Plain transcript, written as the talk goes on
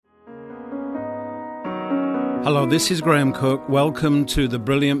Hello, this is Graham Cook. Welcome to the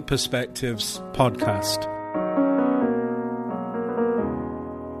Brilliant Perspectives podcast.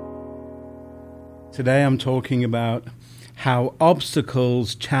 Today I'm talking about how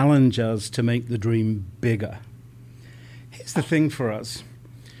obstacles challenge us to make the dream bigger. Here's the thing for us.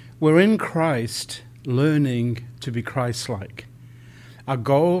 We're in Christ learning to be Christ-like. Our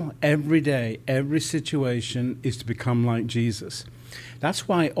goal every day, every situation is to become like Jesus. That's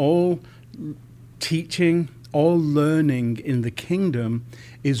why all teaching, all learning in the kingdom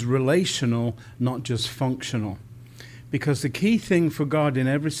is relational, not just functional. Because the key thing for God in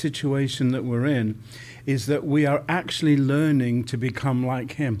every situation that we're in is that we are actually learning to become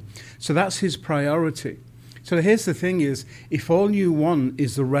like Him. So that's His priority. So here's the thing is, if all you want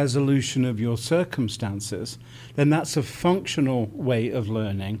is the resolution of your circumstances, then that's a functional way of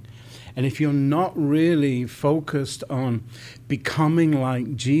learning. And if you're not really focused on becoming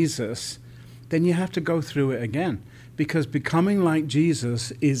like Jesus, then you have to go through it again. Because becoming like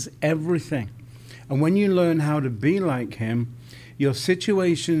Jesus is everything. And when you learn how to be like Him, your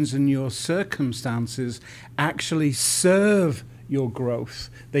situations and your circumstances actually serve your growth.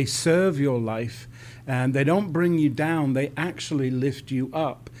 They serve your life. And they don't bring you down. They actually lift you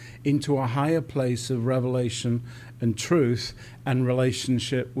up into a higher place of revelation and truth and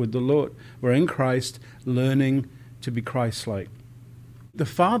relationship with the Lord. We're in Christ learning to be Christ-like. The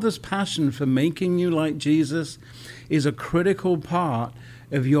Father's passion for making you like Jesus is a critical part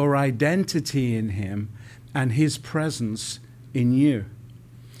of your identity in Him and His presence in you.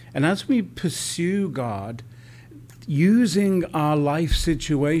 And as we pursue God, using our life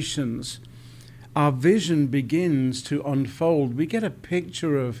situations, our vision begins to unfold. We get a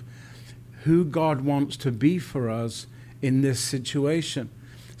picture of who God wants to be for us in this situation.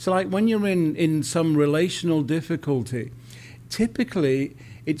 So like when you're in some relational difficulty, typically,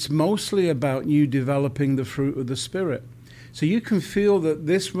 it's mostly about you developing the fruit of the Spirit. So you can feel that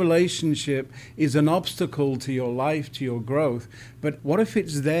this relationship is an obstacle to your life, to your growth. But what if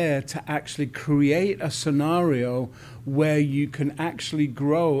it's there to actually create a scenario where you can actually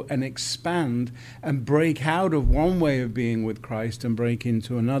grow and expand and break out of one way of being with Christ and break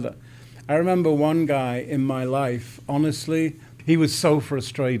into another? I remember one guy in my life, honestly, he was so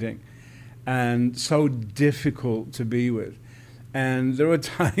frustrating and so difficult to be with. And there were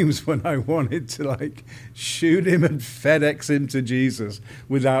times when I wanted to shoot him and FedEx him to Jesus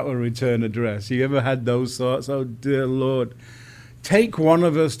without a return address. You ever had those thoughts? Oh, dear Lord, take one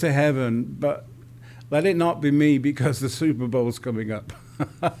of us to heaven, but let it not be me because the Super Bowl's coming up.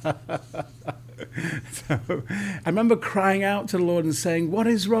 So I remember crying out to the Lord and saying, what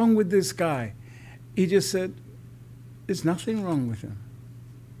is wrong with this guy? He just said, there's nothing wrong with him.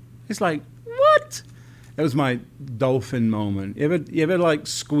 It's like, what? That was my dolphin moment. You ever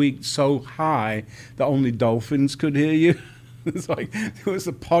squeaked so high that only dolphins could hear you? It's like there was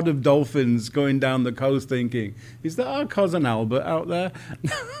a pod of dolphins going down the coast thinking, is that our cousin Albert out there?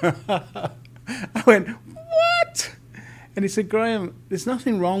 I went, what? And he said, Graham, there's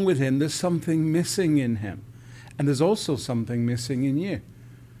nothing wrong with him. There's something missing in him. And there's also something missing in you.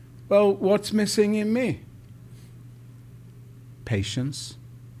 Well, what's missing in me? Patience.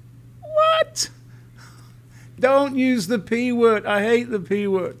 What? Don't use the P word. I hate the P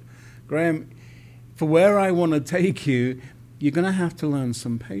word. Graham, for where I want to take you, you're going to have to learn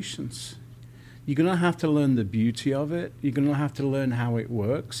some patience. You're going to have to learn the beauty of it. You're going to have to learn how it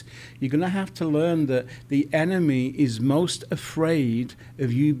works. You're going to have to learn that the enemy is most afraid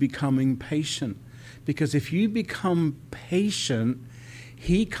of you becoming patient. Because if you become patient,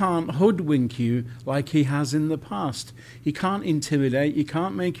 he can't hoodwink you like he has in the past. He can't intimidate. He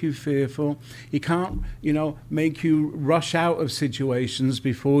can't make you fearful. He can't, make you rush out of situations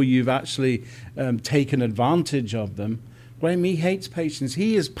before you've actually taken advantage of them. Graham, he hates patience.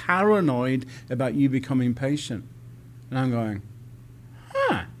 He is paranoid about you becoming patient. And I'm going,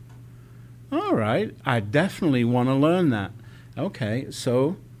 all right, I definitely want to learn that. Okay,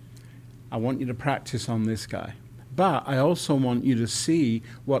 so I want you to practice on this guy. But I also want you to see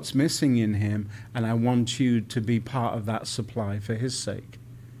what's missing in him, and I want you to be part of that supply for his sake.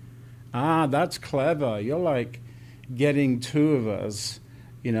 That's clever. You're like getting two of us,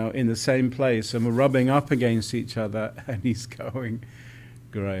 in the same place, and we're rubbing up against each other, and he's going,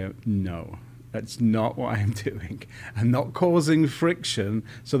 Graham, no, that's not what I'm doing. I'm not causing friction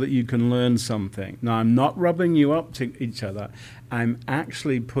so that you can learn something. No, I'm not rubbing you up to each other. I'm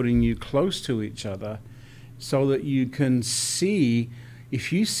actually putting you close to each other so that you can see,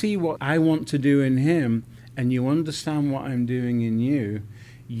 if you see what I want to do in him and you understand what I'm doing in you,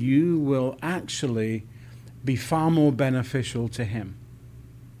 you will actually be far more beneficial to him.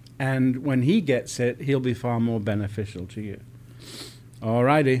 And when he gets it, he'll be far more beneficial to you. All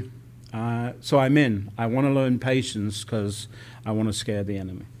righty. So I'm in. I want to learn patience because I want to scare the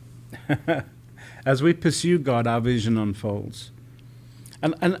enemy. As we pursue God, our vision unfolds.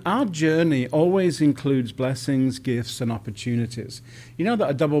 And our journey always includes blessings, gifts, and opportunities. You know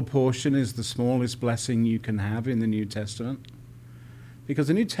that a double portion is the smallest blessing you can have in the New Testament? Because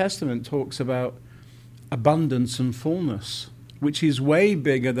the New Testament talks about abundance and fullness, which is way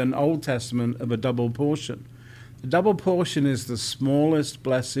bigger than Old Testament of a double portion. A double portion is the smallest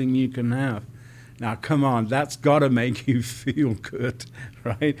blessing you can have. Now, come on, that's got to make you feel good,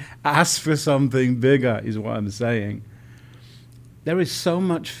 right? Ask for something bigger is what I'm saying. There is so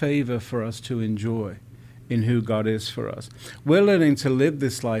much favor for us to enjoy in who God is for us. We're learning to live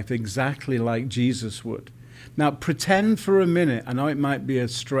this life exactly like Jesus would. Now, pretend for a minute, I know it might be a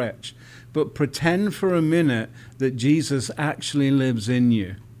stretch, but pretend for a minute that Jesus actually lives in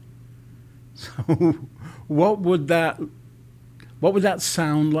you. So what would that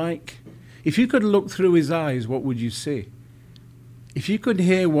sound like? If you could look through his eyes, what would you see? If you could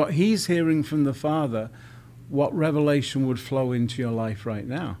hear what he's hearing from the Father, what revelation would flow into your life right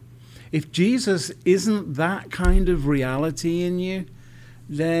now? If Jesus isn't that kind of reality in you,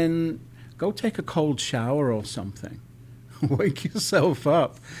 then go take a cold shower or something. Wake yourself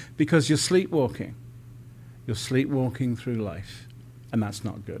up because you're sleepwalking. You're sleepwalking through life, and that's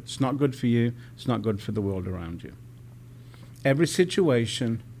not good. It's not good for you. It's not good for the world around you. Every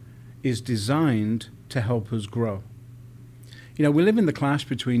situation is designed to help us grow. You know, we live in the clash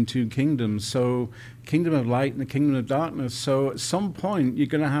between two kingdoms, so kingdom of light and the kingdom of darkness. So at some point, you're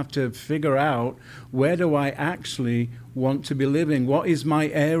going to have to figure out, where do I actually want to be living? What is my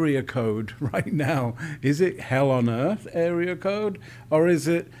area code right now? Is it hell on earth area code? Or is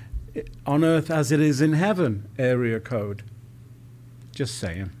it on earth as it is in heaven area code? Just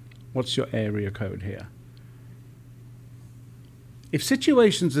saying. What's your area code here? If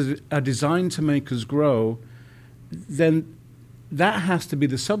situations are designed to make us grow, then that has to be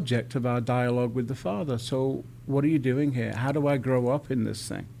the subject of our dialogue with the Father. So what are you doing here? How do I grow up in this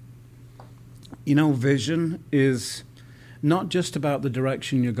thing? You know, vision is not just about the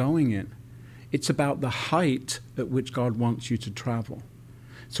direction you're going in. It's about the height at which God wants you to travel.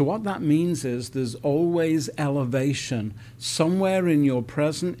 So what that means is there's always elevation. Somewhere in your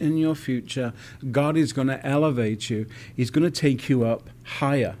present, in your future, God is going to elevate you. He's going to take you up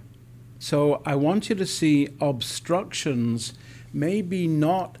higher. So I want you to see obstructions maybe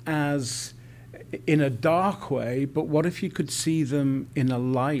not as in a dark way, but what if you could see them in a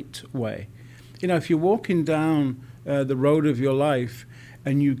light way? You know, if you're walking down the road of your life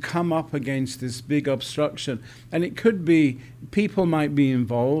and you come up against this big obstruction, and it could be people might be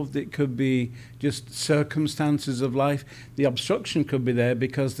involved, it could be just circumstances of life. The obstruction could be there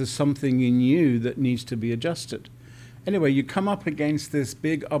because there's something in you that needs to be adjusted. Anyway, you come up against this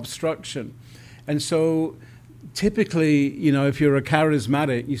big obstruction, and so typically, you know, if you're a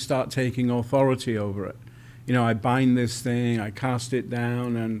charismatic, you start taking authority over it. You know, I bind this thing, I cast it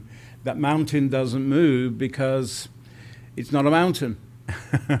down, and that mountain doesn't move because it's not a mountain.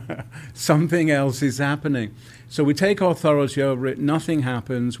 Something else is happening. So we take authority over it, nothing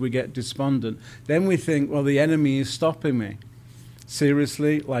happens, we get despondent. Then we think, well, the enemy is stopping me.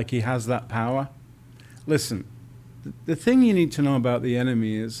 Seriously, like he has that power? Listen, the thing you need to know about the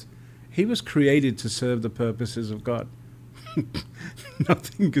enemy is he was created to serve the purposes of God.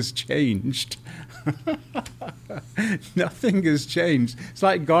 Nothing has changed. Nothing has changed. It's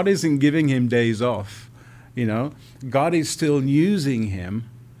like God isn't giving him days off. You know, God is still using him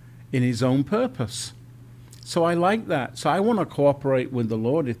in his own purpose. So I like that. So I want to cooperate with the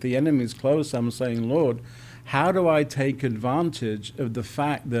Lord. If the enemy is close, I'm saying, Lord, how do I take advantage of the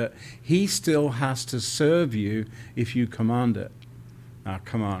fact that he still has to serve you if you command it? Now,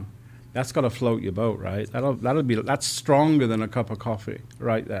 come on. That's got to float your boat, right? That's stronger than a cup of coffee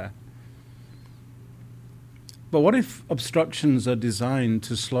right there. But what if obstructions are designed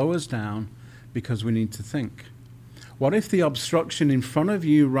to slow us down because we need to think? What if the obstruction in front of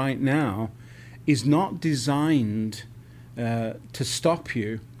you right now is not designed to stop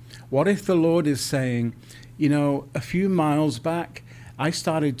you? What if the Lord is saying, you know, a few miles back, I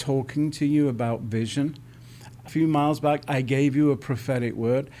started talking to you about vision. A few miles back, I gave you a prophetic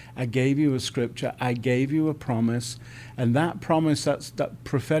word. I gave you a scripture. I gave you a promise. And that promise, that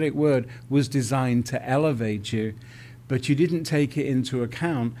prophetic word, was designed to elevate you. But you didn't take it into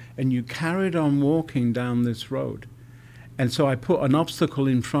account, and you carried on walking down this road. And so I put an obstacle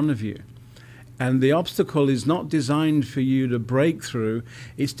in front of you. And the obstacle is not designed for you to break through.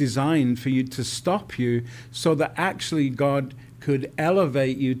 It's designed for you to stop you so that actually God could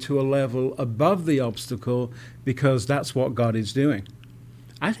elevate you to a level above the obstacle, because that's what God is doing.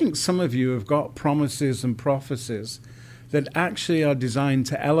 I think some of you have got promises and prophecies that actually are designed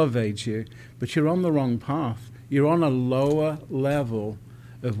to elevate you, but you're on the wrong path. You're on a lower level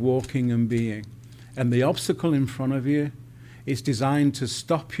of walking and being. And the obstacle in front of you is designed to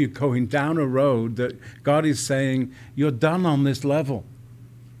stop you going down a road that God is saying, you're done on this level.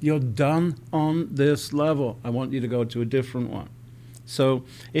 You're done on this level. I want you to go to a different one. So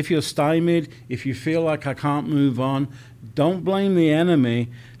if you're stymied, if you feel like I can't move on, don't blame the enemy.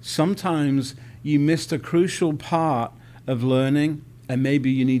 Sometimes you missed a crucial part of learning, and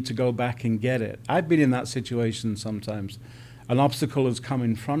maybe you need to go back and get it. I've been in that situation sometimes. An obstacle has come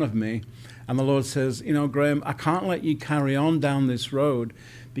in front of me, and the Lord says, Graham, I can't let you carry on down this road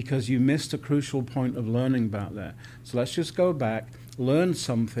because you missed a crucial point of learning about that. So let's just go back, learn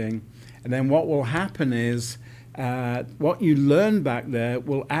something, and then what will happen is what you learn back there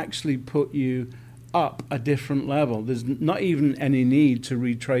will actually put you up a different level. There's not even any need to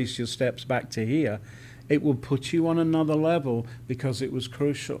retrace your steps back to here. It will put you on another level because it was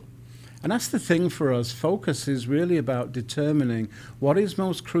crucial. And that's the thing for us. Focus is really about determining what is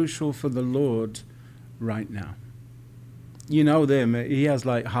most crucial for the Lord right now. You know them. He has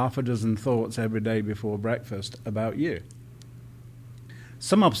like half a dozen thoughts every day before breakfast about you.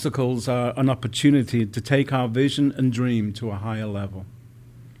 Some obstacles are an opportunity to take our vision and dream to a higher level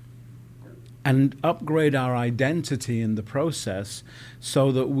and upgrade our identity in the process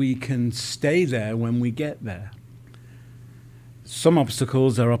so that we can stay there when we get there. Some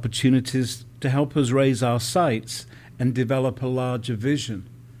obstacles are opportunities to help us raise our sights and develop a larger vision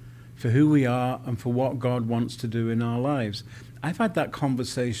for who we are and for what God wants to do in our lives. I've had that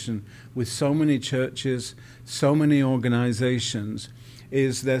conversation with so many churches, so many organizations,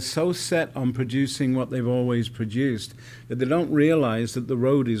 is they're so set on producing what they've always produced that they don't realize that the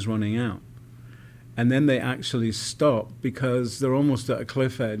road is running out. And then they actually stop because they're almost at a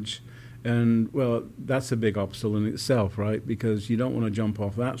cliff edge. And, well, that's a big obstacle in itself, right? Because you don't want to jump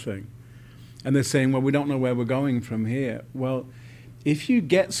off that thing. And they're saying, well, we don't know where we're going from here. Well, if you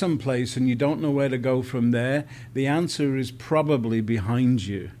get someplace and you don't know where to go from there, the answer is probably behind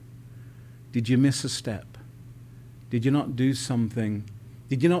you. Did you miss a step? Did you not do something?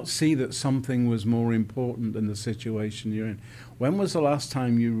 Did you not see that something was more important than the situation you're in? When was the last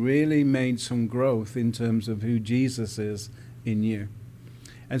time you really made some growth in terms of who Jesus is in you?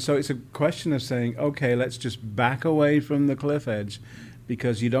 And so it's a question of saying, okay, let's just back away from the cliff edge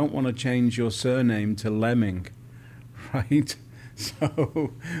because you don't want to change your surname to Lemming, right?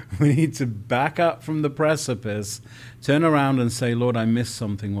 So we need to back up from the precipice, turn around and say, Lord, I missed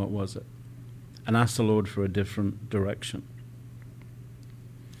something. What was it? And ask the Lord for a different direction.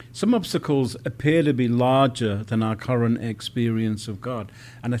 Some obstacles appear to be larger than our current experience of God.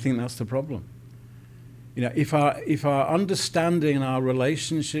 And I think that's the problem. If our understanding and our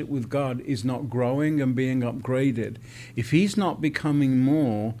relationship with God is not growing and being upgraded, if He's not becoming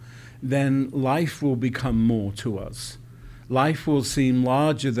more, then life will become more to us. Life will seem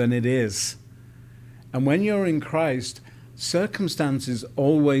larger than it is. And when you're in Christ, circumstances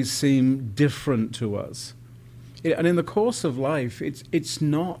always seem different to us. And in the course of life, it's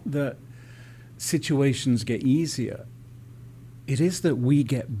not that situations get easier. It is that we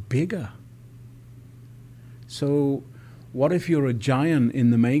get bigger. So what if you're a giant in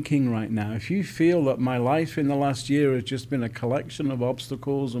the making right now? If you feel that my life in the last year has just been a collection of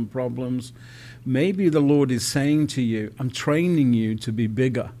obstacles and problems, maybe the Lord is saying to you, I'm training you to be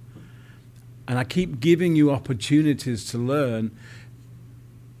bigger. And I keep giving you opportunities to learn,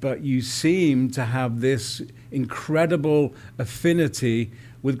 but you seem to have this incredible affinity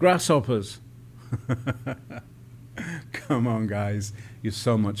with grasshoppers. Come on, guys. You're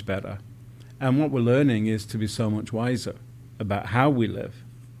so much better. And what we're learning is to be so much wiser about how we live.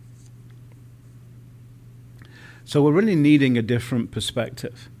 So we're really needing a different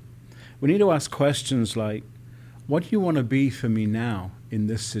perspective. We need to ask questions like, what do you want to be for me now in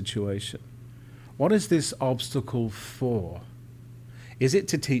this situation? What is this obstacle for? Is it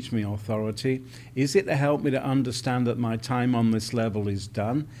to teach me authority? Is it to help me to understand that my time on this level is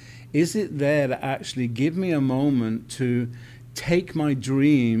done? Is it there to actually give me a moment to take my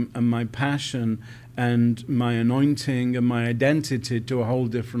dream and my passion and my anointing and my identity to a whole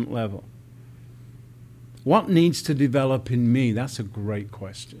different level? What needs to develop in me? That's a great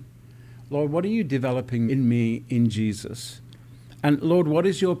question. Lord, what are you developing in me in Jesus? And Lord, what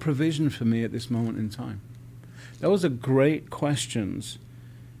is your provision for me at this moment in time? Those are great questions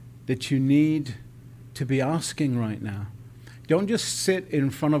that you need to be asking right now. Don't just sit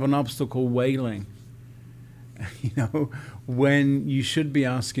in front of an obstacle wailing when you should be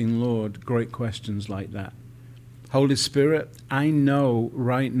asking Lord great questions like that. Holy Spirit, I know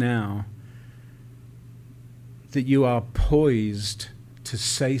right now that you are poised to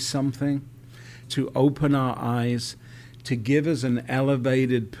say something, to open our eyes, to give us an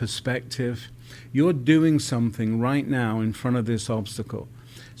elevated perspective. You're doing something right now in front of this obstacle.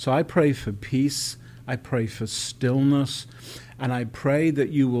 So I pray for peace, I pray for stillness, and I pray that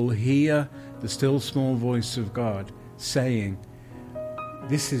you will hear the still small voice of God saying,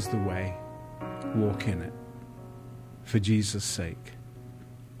 this is the way, walk in it, for Jesus' sake.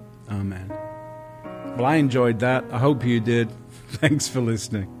 Amen. Well, I enjoyed that. I hope you did. Thanks for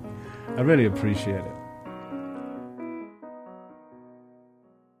listening. I really appreciate it.